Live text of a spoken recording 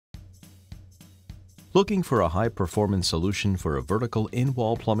Looking for a high-performance solution for a vertical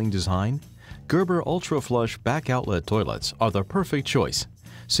in-wall plumbing design? Gerber Ultra Flush back outlet toilets are the perfect choice.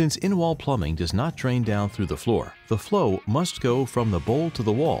 Since in-wall plumbing does not drain down through the floor, the flow must go from the bowl to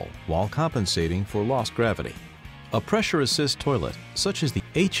the wall while compensating for lost gravity. A pressure assist toilet, such as the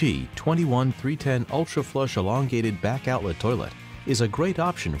HE-21-310 Ultra Flush elongated back outlet toilet, is a great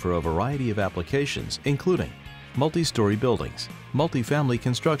option for a variety of applications, including multi-story buildings, multifamily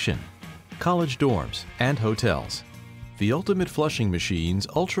construction, college dorms, and hotels. The Ultimate Flushing Machine's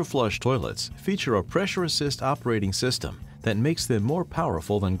Ultra Flush toilets feature a pressure assist operating system that makes them more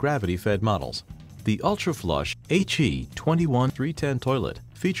powerful than gravity-fed models. The Ultra Flush HE-21-310 toilet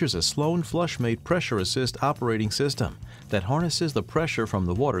features a Sloan FlushMate pressure assist operating system that harnesses the pressure from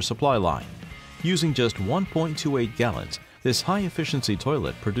the water supply line. Using just 1.28 gallons, this high-efficiency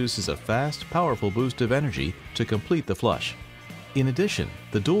toilet produces a fast, powerful boost of energy to complete the flush. In addition,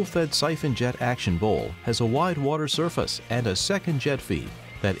 the dual-fed siphon jet action bowl has a wide water surface and a second jet feed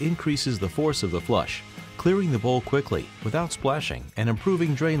that increases the force of the flush, clearing the bowl quickly without splashing and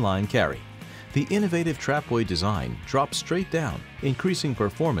improving drain line carry. The innovative trapway design drops straight down, increasing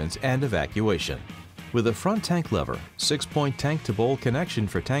performance and evacuation. With a front tank lever, 6-point tank-to-bowl connection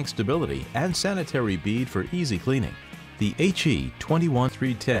for tank stability, and sanitary bead for easy cleaning, the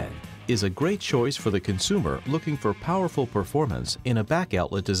HE-21-310 is a great choice for the consumer looking for powerful performance in a back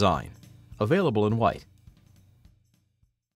outlet design. Available in white.